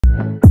Yes,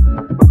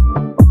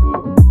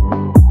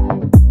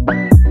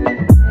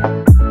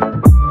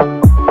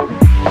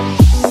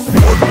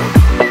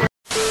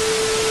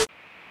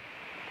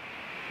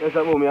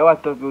 I me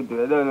watch stuff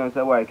YouTube. I don't know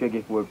so why I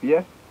get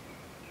 4P.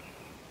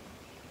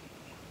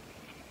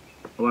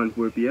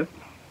 4P.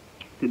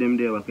 See them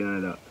there working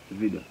on that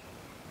video.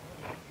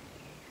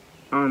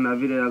 And that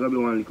video I gotta be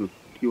one little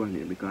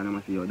Q&A because I'm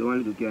gonna say yo, the one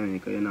little Q&A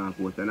because you're not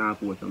post and I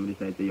post and I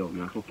decide to yo,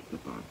 I'm fuck it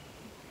up on.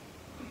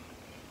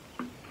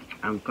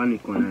 I'm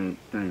connect on the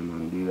time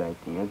and do the right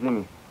thing, you see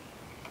me?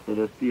 So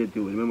just stay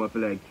tuned. Remember to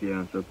like, share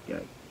and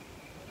subscribe.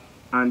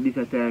 And this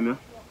time, yeah,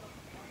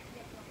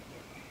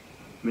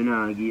 I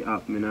don't give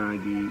up, I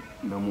don't give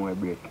no more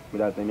break.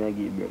 Without time I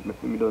give break. I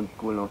don't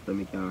school now so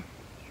I can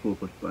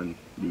focus on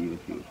the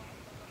YouTube.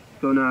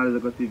 So now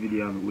let's go see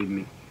video with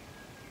me.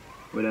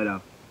 Whether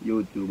that's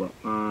YouTube.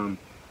 My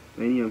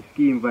name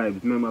Scheme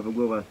Vibes. Remember to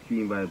go over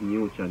Scheme Vibes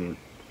new channel.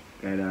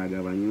 I have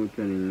a new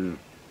channel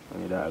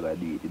and I have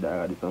do it. I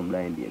have some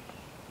blind date.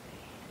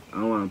 I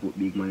want to put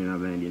big money in a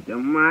blind date.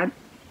 I'm mad.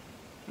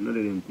 I'm not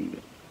doing anything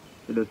there.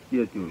 So just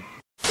stay tuned.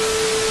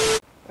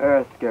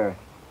 Alright, scare.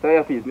 So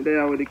your face, me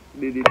there with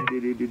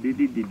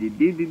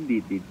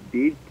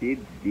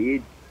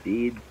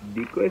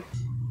the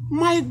question.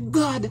 My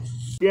God!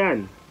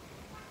 Jan.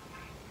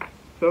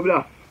 So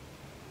bluff.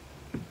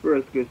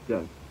 First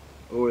question.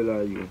 How old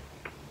are you?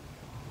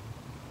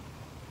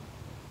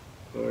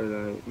 How old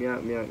are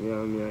you? Me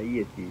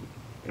 18.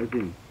 You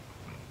see?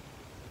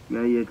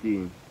 Me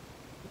 18.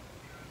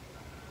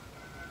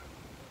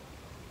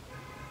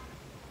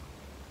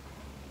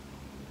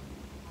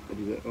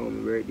 Oh,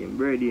 my birthday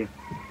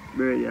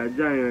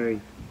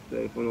January. So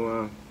if you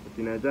know it's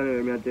in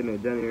January, I tell you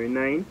January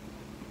 9,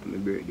 my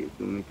birthday,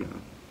 so I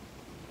can.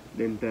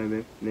 Then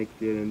time,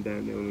 next year, then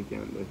time, then we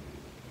can just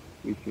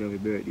wish me happy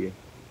birthday.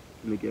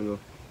 I can go.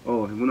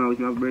 Oh, if you know wish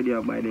me happy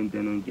birthday, by then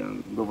time, you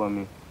can go for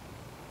me.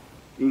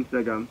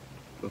 Instagram,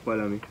 go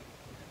follow me.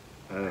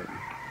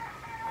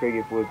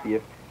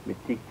 Craigie4PF, my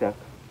TikTok.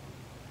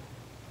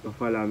 Go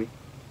follow me,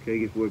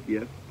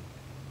 Craigie4PF.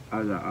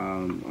 As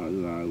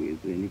always,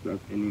 any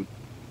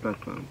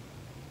platform.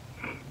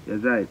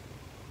 That's right.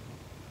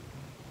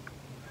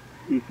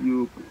 If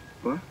you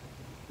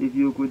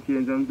could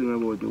change something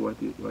about you,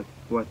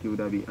 what you would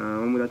have been? I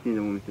would have changed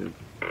myself.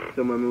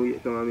 Some of me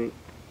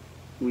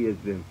ways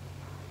them.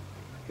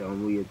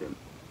 Some ways them.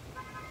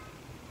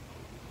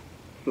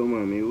 Some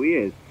of me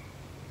ways.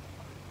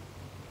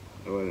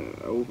 I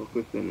hope a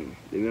question.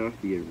 Let me ask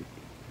favorite.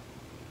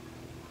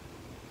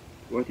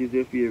 What is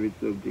your favorite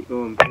subject?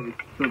 Oh, favorite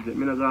subject. I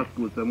don't go to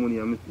school, so money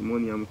is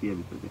my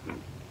favorite subject.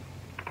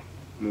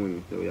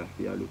 Money, so we have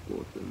to look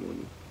for some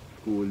money.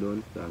 School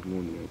don't start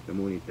money, it's a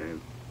money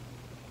time.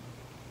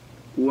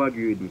 Who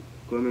agree with me?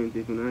 Comment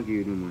if you don't agree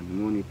with me, man.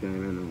 Money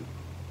time, you know.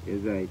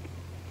 It's like,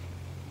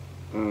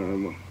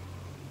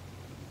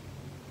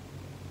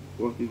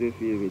 what is your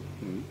favorite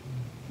song?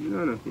 I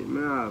don't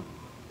know, I have.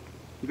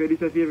 If it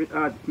is a favorite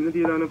artist, I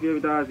don't know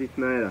favorite artist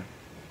neither.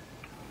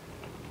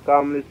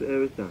 Come listen to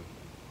every song.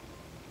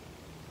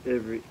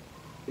 Every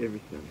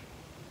song.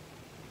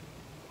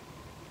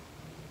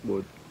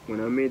 But when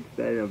I made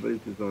style and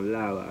listen to some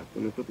lava, so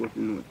I'm supposed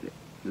to know it.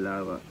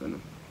 Lava, so no.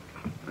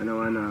 I don't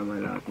want to have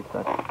my artist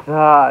at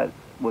all.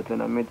 But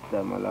when I made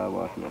style, my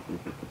lava, I'm not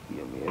listen to see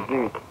me.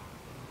 You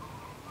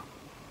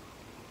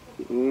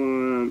see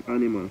me?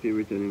 Animal,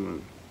 favorite animal.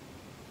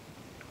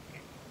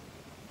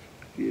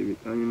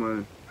 Favorite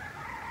animal.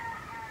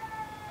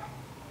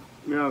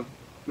 I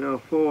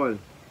have fall.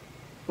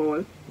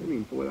 Fall? I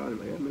mean fall all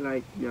my life. I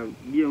like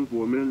game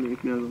fall. I don't know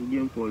if I have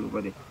game fall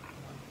over there.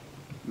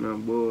 I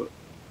have about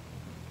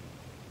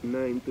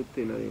 9 to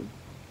 10 of them.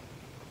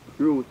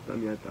 Roast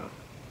and I talk.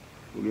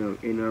 I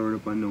have any run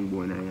up and down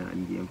bone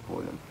and game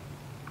fall.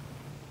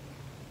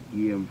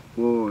 Game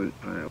fall.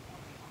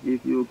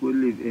 If you could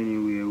live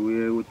anywhere,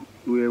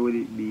 where would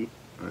it be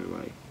and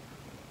why?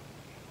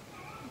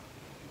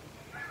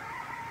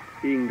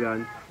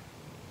 England.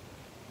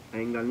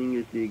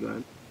 English League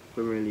one.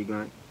 Premier League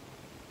one.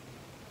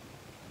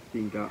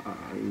 Think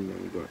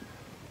England gone.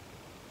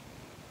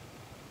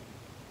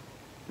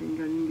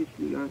 England English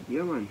League one.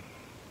 Yeah man.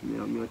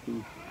 Me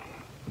think.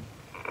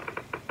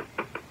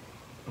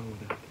 Oh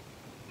that.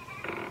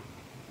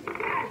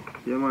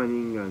 Yeah man,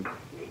 England.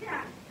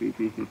 Peace.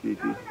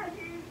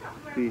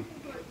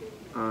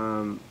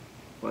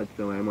 Watch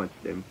some I match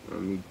them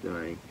from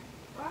midnight.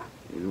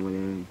 You know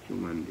when you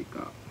man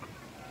because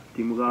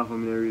Team Golf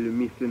I'm really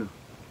missing.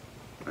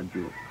 A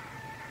joke.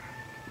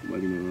 But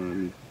you know what I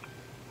mean.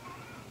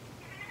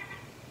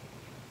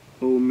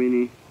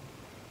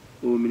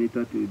 How many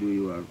tattoos do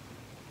you have?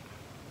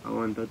 I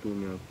want tattoo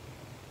me have.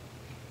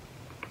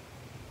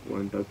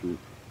 One tattoo.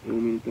 How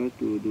many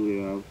tattoos do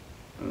you have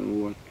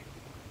and what?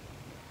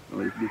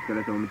 Oh, this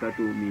color so my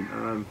tattoo mean.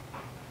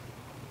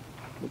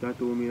 My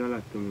tattoo mean a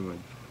lot to me man.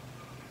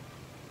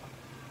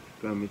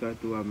 Because my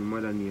tattoo have my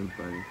mother name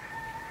for it.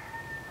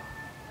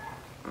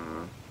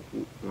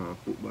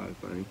 Football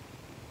for it.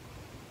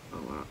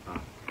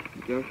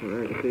 You can't say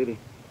right,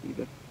 see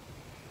that?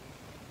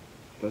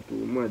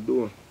 Tattoo my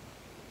door.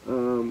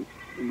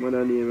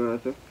 Mother name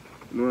also.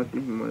 No, see,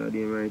 mother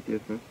name right here,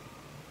 so.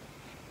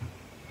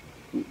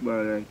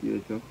 Football right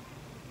here, so.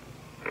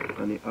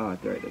 And the art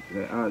right there.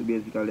 The art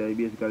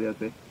basically I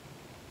say,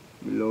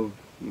 I love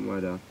my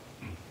mother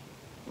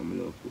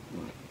and I love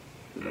football.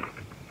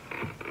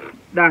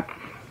 So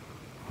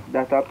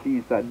that's a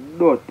piece of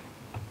dirt.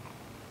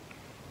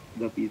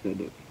 The piece of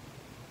dirt.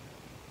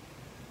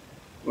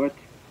 What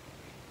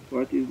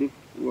is the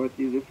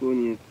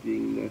funniest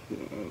thing that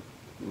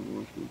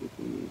what is the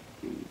funniest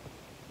thing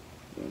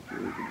that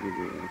was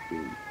ever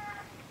happened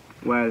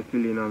while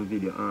filling on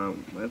video?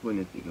 My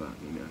funniest thing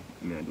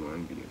me I do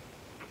on video.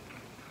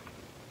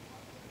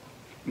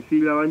 I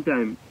feel that one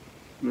time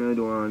me I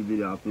do on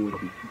video I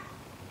post it.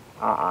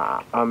 I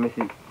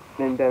see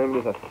 10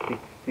 times just a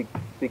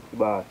six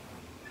bars.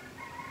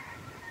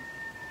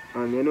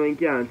 And you know he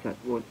can't chat,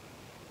 but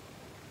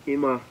he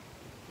might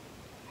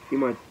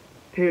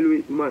tell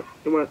you, he might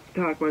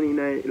talk man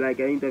in like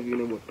an interview,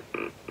 you know, but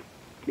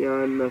you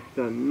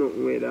understand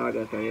nothing where the dog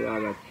is and the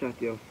dog is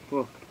chat your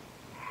fuck.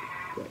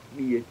 That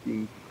be a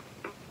thing.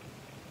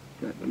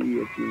 That be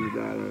a thing,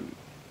 dog, and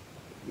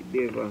the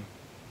devil.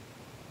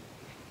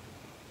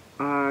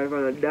 If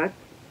I that,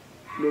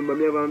 remember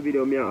me have a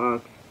video me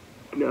ask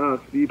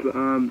people,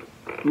 no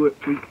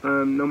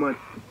matter,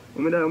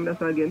 what me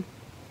say again?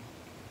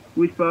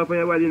 Which part of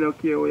your body don't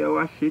care where you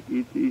wash it,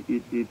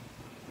 it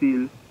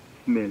still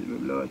smell. My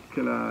blood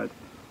clot.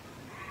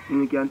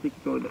 You can take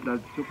it out,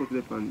 that's supposed to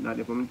be fun, that's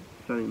the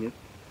challenge, yes.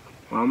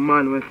 One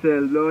man will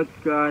sell blood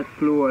clot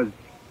clothes.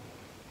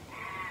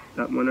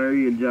 That man a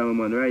real jam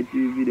man, right to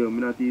the video, I'm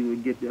not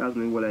even get to ask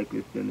me what I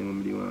question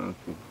them when I want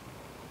to ask.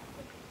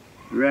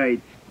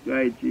 Right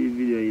to the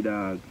video, you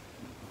dog.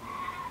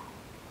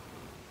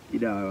 You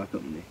dog or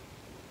something there.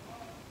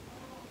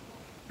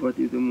 What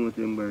is the most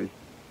embarrassing?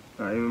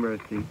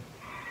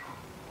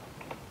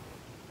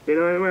 You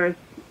know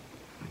embarrassing?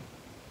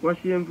 What's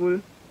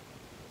shameful?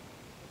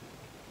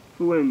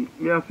 So when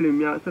me a film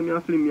me a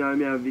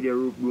video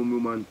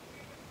room and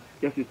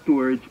just a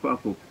storage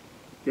pop up.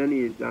 You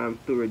need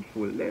storage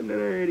full. Them not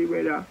ready,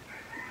 brother.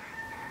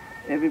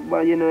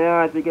 Everybody you know you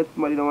have to get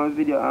somebody on one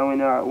video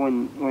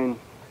and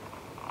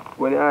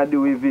when I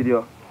do a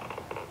video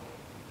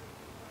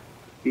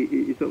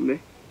it's something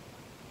there.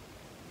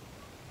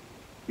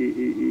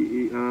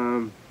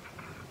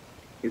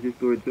 It's a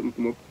storage something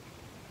come up.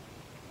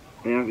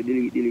 I have to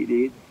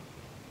delete.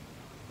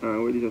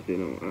 What did I say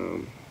now?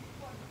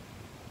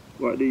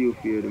 What do you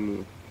fear the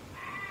most?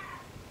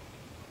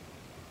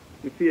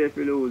 The fear if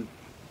you lose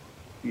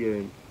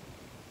hearing.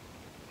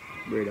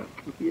 Brother.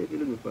 The fear if you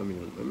lose family. I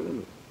don't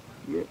know.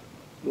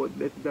 But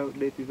that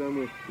is a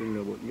most thing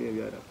about maybe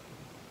that.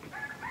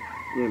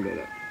 Remember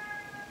that.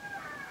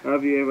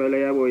 Have you ever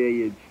lied about your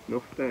age?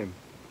 Enough time.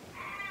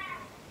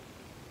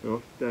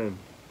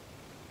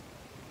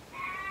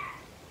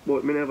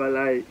 But me never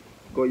lie.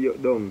 Go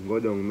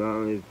down.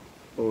 Now is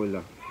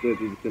older.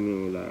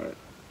 30% older.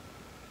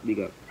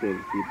 Bigger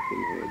 70%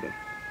 older.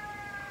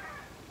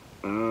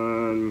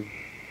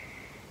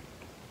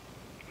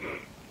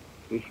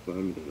 Which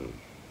one do you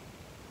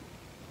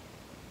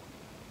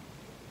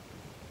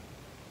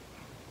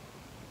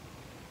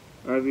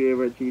know? Have you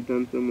ever cheated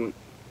on someone?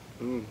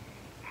 Oh.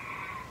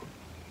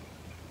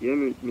 Yeah,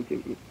 me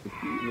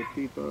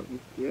cheat on.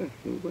 Yeah,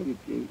 everybody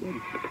cheat.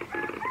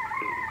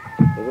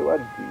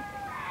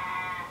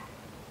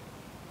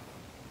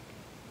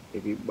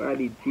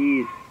 Everybody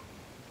cheats.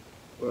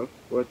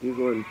 What is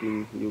one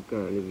thing you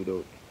can't live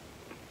without?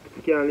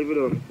 You can't live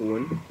without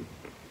phone.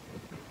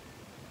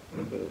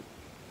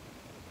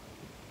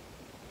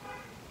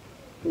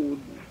 Food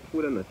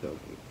and not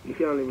something. You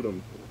can't live without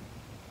phone.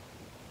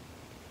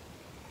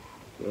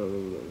 You can't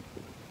live without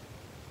phone.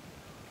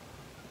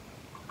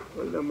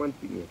 Well, that man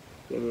thing,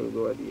 can you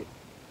go a day?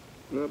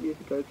 No,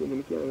 basically, I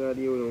can't go a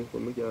day without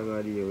phone. I can't go a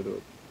day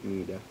without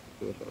neither.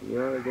 So, I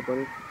go on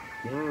it.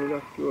 I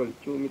just scroll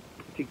through me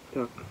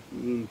TikTok,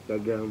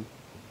 Instagram.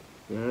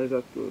 I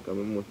just scroll because I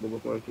must go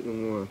up and sit down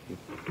and see.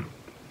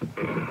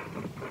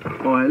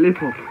 Oh, I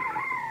lift up.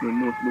 I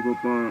must go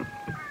up and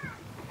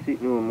sit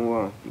down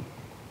and see.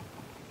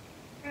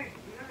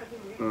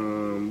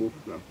 Book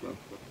flap.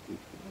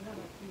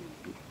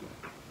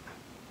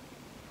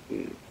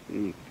 Yeah,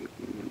 any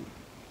second.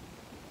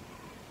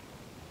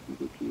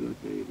 Go through that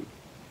side.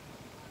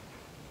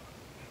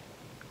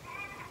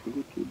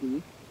 Go through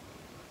this.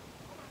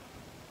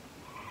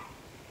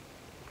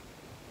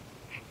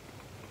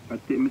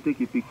 Me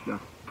take a picture.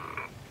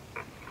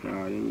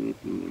 Sorry, let me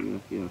see. Let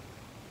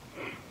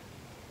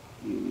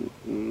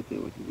me say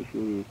what is the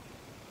funniest.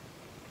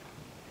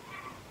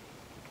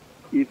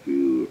 If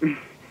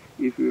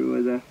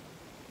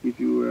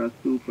you were a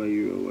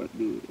superhero, what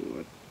do?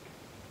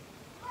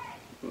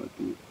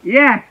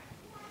 Yeah.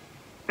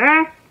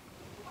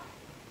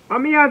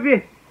 I'm here of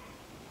it.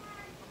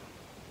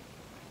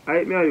 I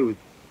use.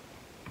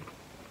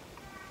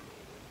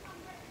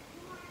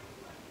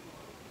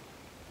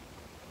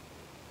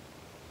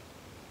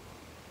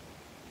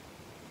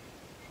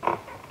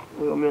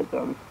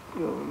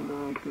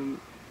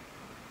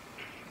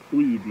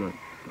 Weed, man.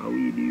 And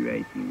we do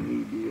right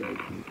thing.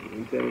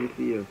 I'm telling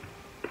you,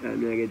 let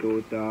me get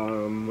out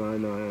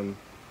and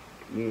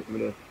meet me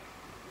just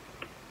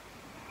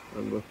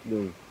and go sit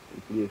down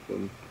and play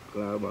some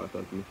clubhouse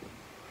as me say.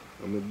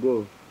 And we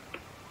go.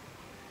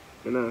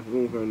 And I have to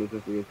go from this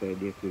side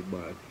there to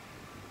ball.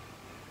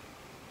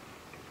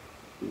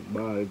 To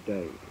ball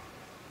time.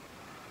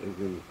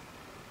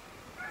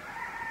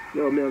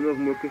 Yo, me have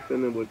more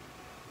question about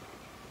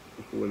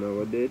the phone I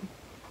was dead.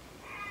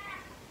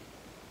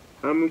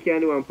 And we can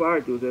do one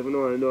part 2, so if you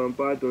don't want to do one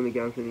part 2, we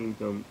can send in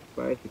some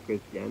spicy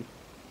questions.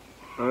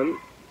 And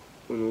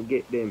we will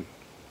get them.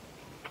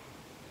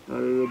 And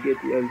we will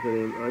get the answer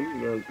them.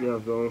 And we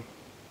have some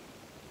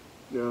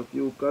a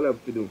few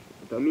collabs to do.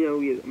 So me and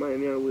waste a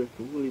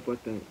whole heap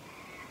of time.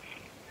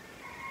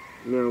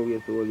 Me and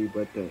waste a whole heap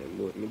of time.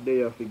 But me day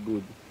have to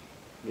good.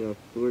 Me have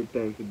third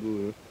time to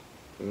go.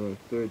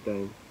 Third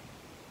time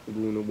to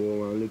go about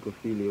one little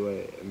feeling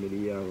where I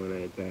may have one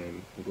night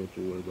time to go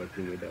through all but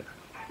with that.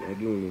 I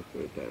do this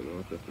third time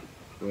now, so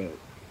well.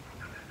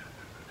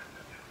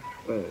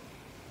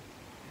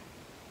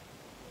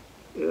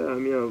 Yeah, I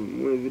have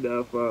more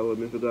video forward,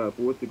 I forgot to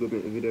post it up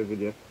in the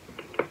video.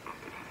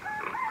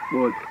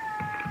 But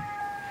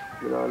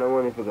I don't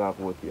want to forget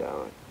to post it,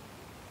 man.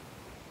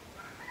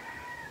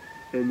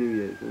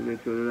 Anyway, so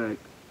make sure you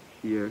like,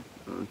 share,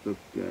 and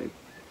subscribe.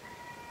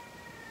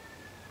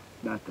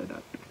 That's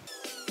that.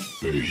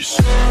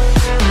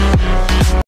 Peace.